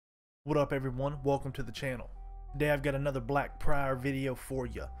What up everyone, welcome to the channel. Today I've got another Black Prior video for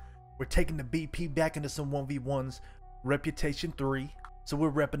you. We're taking the BP back into some 1v1s, Reputation 3, so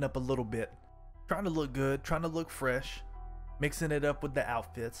we're repping up a little bit. Trying to look good, trying to look fresh, mixing it up with the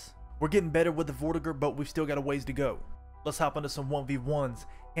outfits. We're getting better with the Vortiger, but we've still got a ways to go. Let's hop into some 1v1s,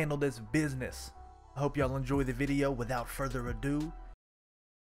 handle this business. I hope y'all enjoy the video. Without further ado,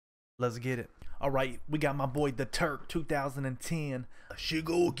 let's get it. Alright, we got my boy the Turk 2010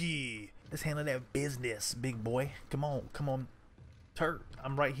 Shugoki. Let's handle that business, big boy. Come on, Turk.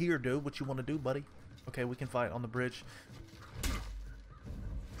 I'm right here, dude. What you want to do, buddy? Okay, we can fight on the bridge.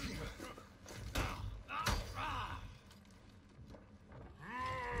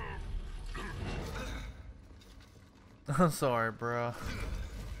 I'm sorry, bro.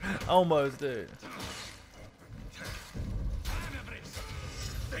 Almost, dude.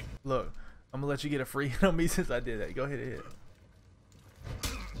 Look, I'm gonna let you get a free hit on me since I did that. Go ahead and hit.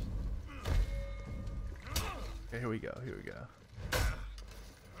 Okay, here we go. Here we go.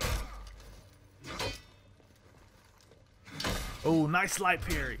 Oh, nice light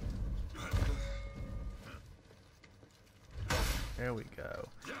parry. There we go.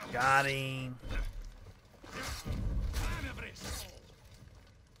 Got him.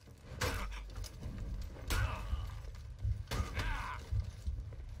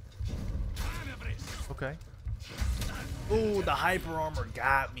 Okay. Ooh, the hyper armor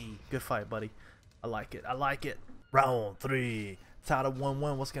got me. Good fight, buddy. I like it. I like it. Round 3. It's out of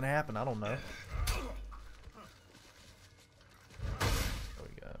 1-1. What's gonna happen? I don't know. There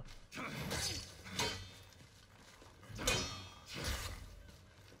we go.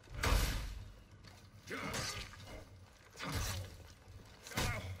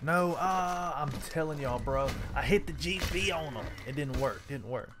 No, I'm telling y'all, bro. I hit the GP on him. It didn't work. Didn't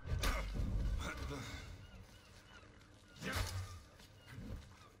work.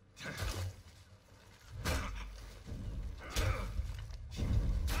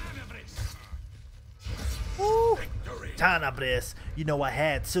 Woo! Tanabris, you know I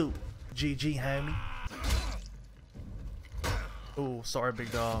had to. GG, homie. Oh, sorry,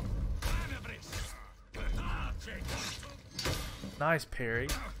 big dog. Nice parry.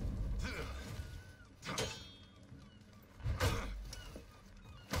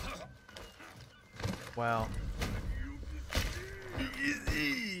 Wow.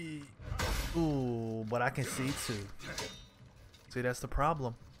 Ooh, but I can see too. See, that's the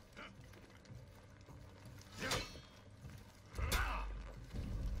problem.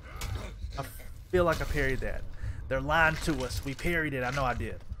 I feel like I parried that. They're lying to us. We parried it. I know I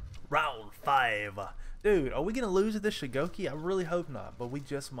did. Round 5. Dude, are we gonna lose at this Shugoki? I really hope not, but we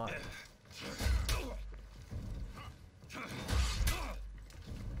just might.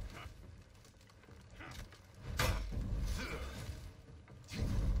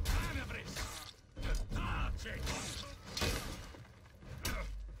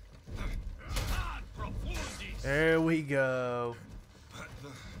 There we go.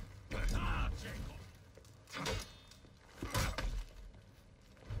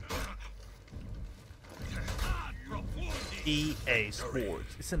 EA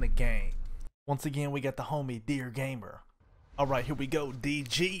Sports. It's in the game. Once again, we got the homie Dear Gamer. Alright, here we go.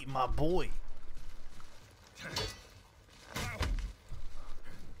 DG, my boy.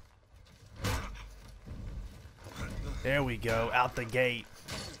 There we go. Out the gate.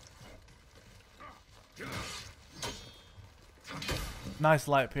 Nice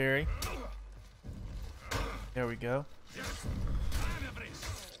light parry. There we go.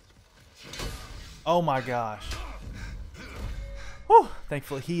 Oh my gosh. Whew.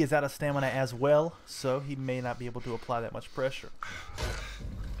 Thankfully he is out of stamina as well, so he may not be able to apply that much pressure.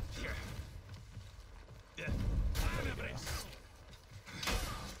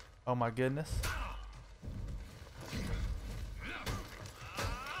 Oh my goodness.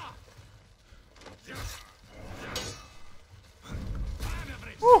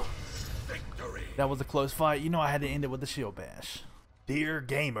 Woo. That was a close fight. You know I had to end it with the shield bash. Dear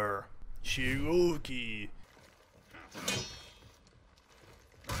Gamer, Shugoki.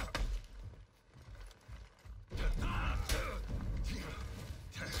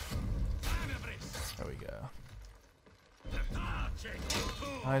 There we go.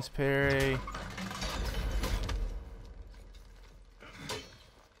 Nice parry.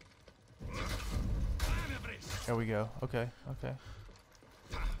 There we go. Okay, okay.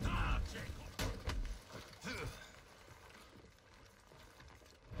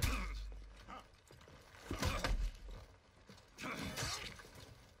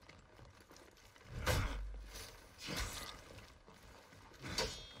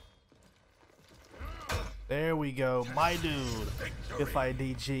 There we go, my dude. If I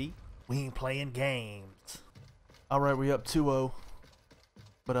DG. We ain't playing games. Alright, we up 2-0.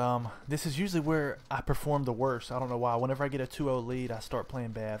 But this is usually where I perform the worst. I don't know why. Whenever I get a 2-0 lead, I start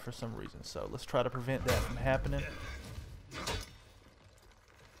playing bad for some reason. So let's try to prevent that from happening.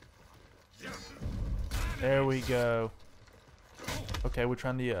 There we go. Okay, we're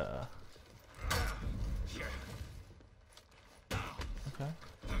trying to okay.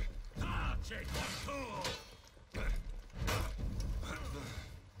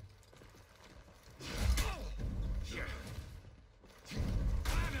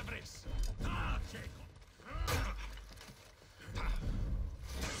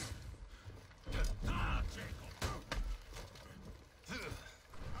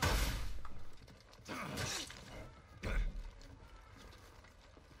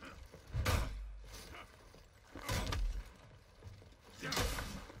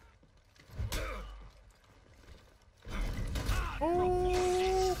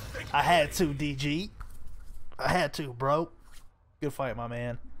 Ooh, I had to, DG. I had to, bro. Good fight, my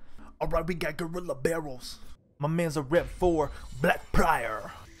man. Alright, we got Gorilla Barrels. My man's a rep for Black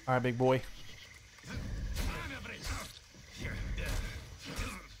Prior. Alright, big boy.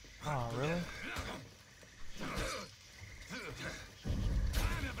 Oh, really?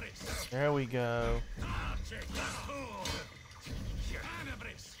 There we go.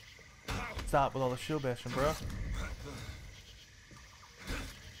 Stop with all the shield bashing, bro.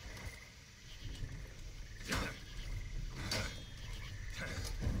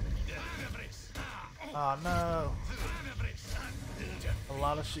 Oh no. A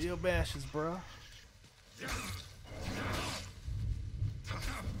lot of shield bashes, bro.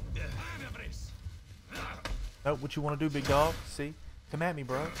 Nope, what you want to do, big dog? See? Come at me,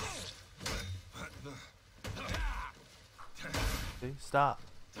 bro. See? Stop.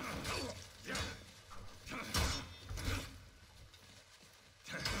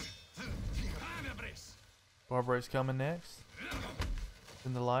 Bar break's coming next.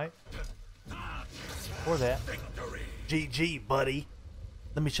 In the light. Or that. GG, buddy.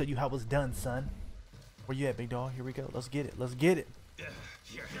 Let me show you how it was done, son. Where you at, big dog? Here we go. Let's get it. Let's get it.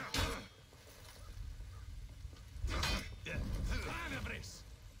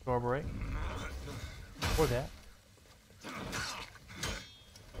 Bar break. Or that.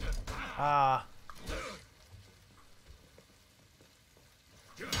 Ah.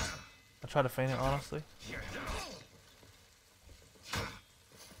 I tried to feint it, honestly.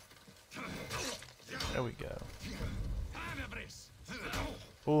 There we go.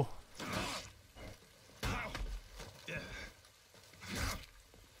 Oh.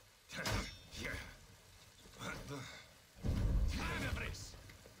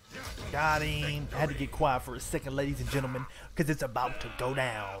 Got him. I had to get quiet for a second, ladies and gentlemen, because it's about to go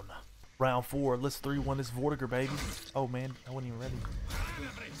down. Round 4. Let's 3-1 this Vortiger, baby. Oh, man. I wasn't even ready.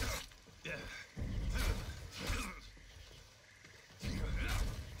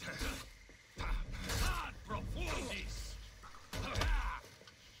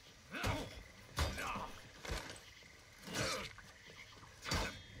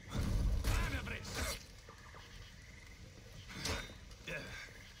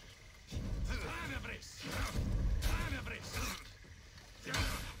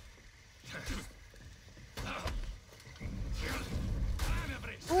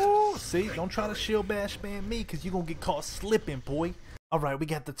 See, don't try to shield bash spam me, because you're going to get caught slipping, boy. Alright, we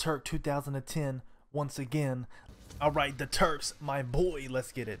got the Turk 2010 once again. Alright, the Turks, my boy.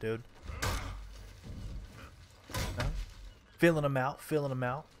 Let's get it, dude. Feeling them out, feeling them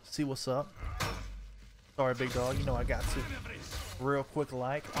out. See what's up. Sorry, big dog. You know I got to. Real quick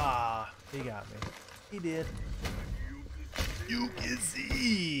like. Ah, he got me. He did. You can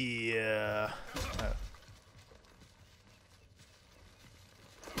see. Oh.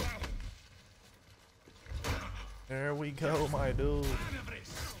 There we go, my dude.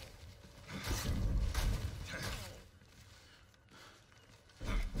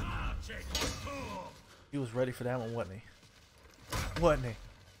 He was ready for that one, wasn't he? Wasn't he?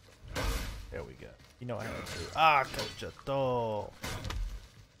 There we go. You know I had to. Ah, Coach.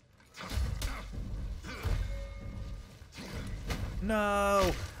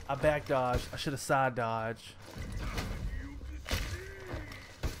 No! I back dodged. I should have side dodged.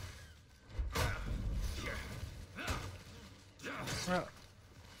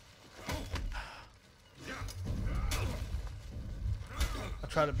 I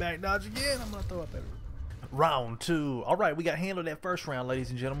try to back dodge again. I'm gonna throw up everywhere. Round 2. All right, we got handled that first round, ladies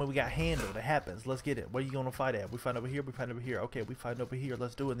and gentlemen. We got handled. It happens. Let's get it. Where you gonna fight at? We fight over here. We fight over here. Okay, we fight over here.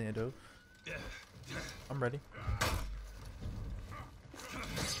 Let's do it then, dude. I'm ready.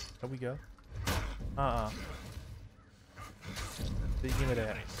 There we go. See, give me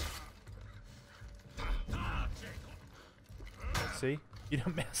that. See? You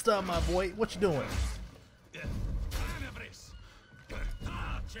done messed up, my boy. What you doing?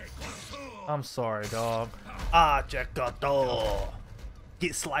 I'm sorry, dog. Ah, Jekato.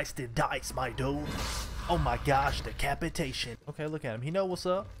 Get sliced and diced, my dude. Oh my gosh, decapitation. Okay, look at him. He know what's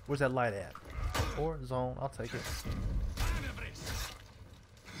up. Where's that light at? Or zone. I'll take it.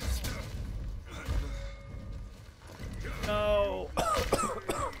 No.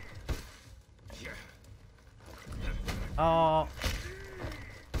 Oh.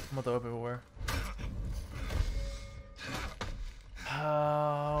 I'm gonna throw up everywhere.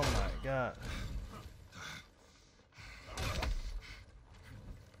 Oh my god.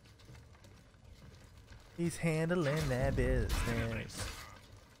 He's handling that business.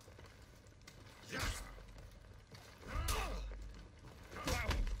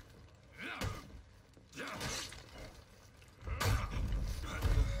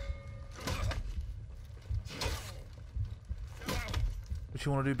 What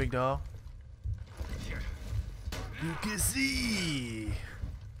you want to do, big dog? You can see.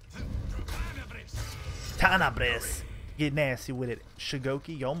 Tanabres. Get nasty with it.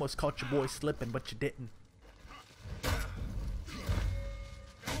 Shugoki, you almost caught your boy slipping, but you didn't.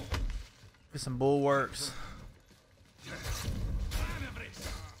 Get some bulwarks.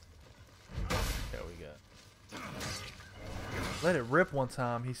 There we go. Let it rip one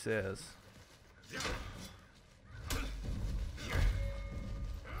time, he says.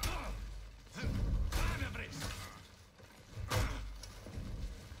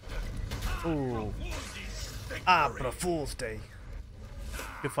 Ooh. Abra Fool's Day.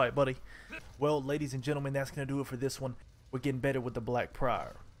 Good fight, buddy. Well, ladies and gentlemen, that's going to do it for this one. We're getting better with the Black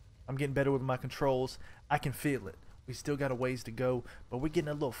Prior. I'm getting better with my controls. I can feel it. We still got a ways to go, but we're getting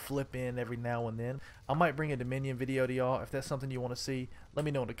a little flip in every now and then. I might bring a Dominion video to y'all. If that's something you want to see, let me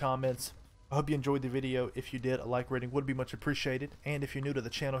know in the comments. I hope you enjoyed the video. If you did, a like rating would be much appreciated. And if you're new to the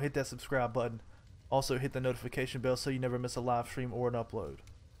channel, hit that subscribe button. Also, hit the notification bell so you never miss a live stream or an upload.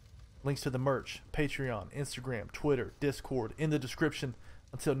 Links to the merch, Patreon, Instagram, Twitter, Discord in the description.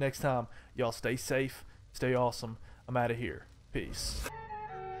 Until next time, y'all stay safe, stay awesome. I'm out of here. Peace.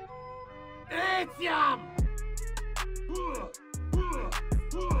 It's yum!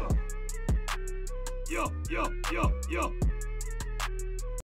 Yo, yo, yo, yo.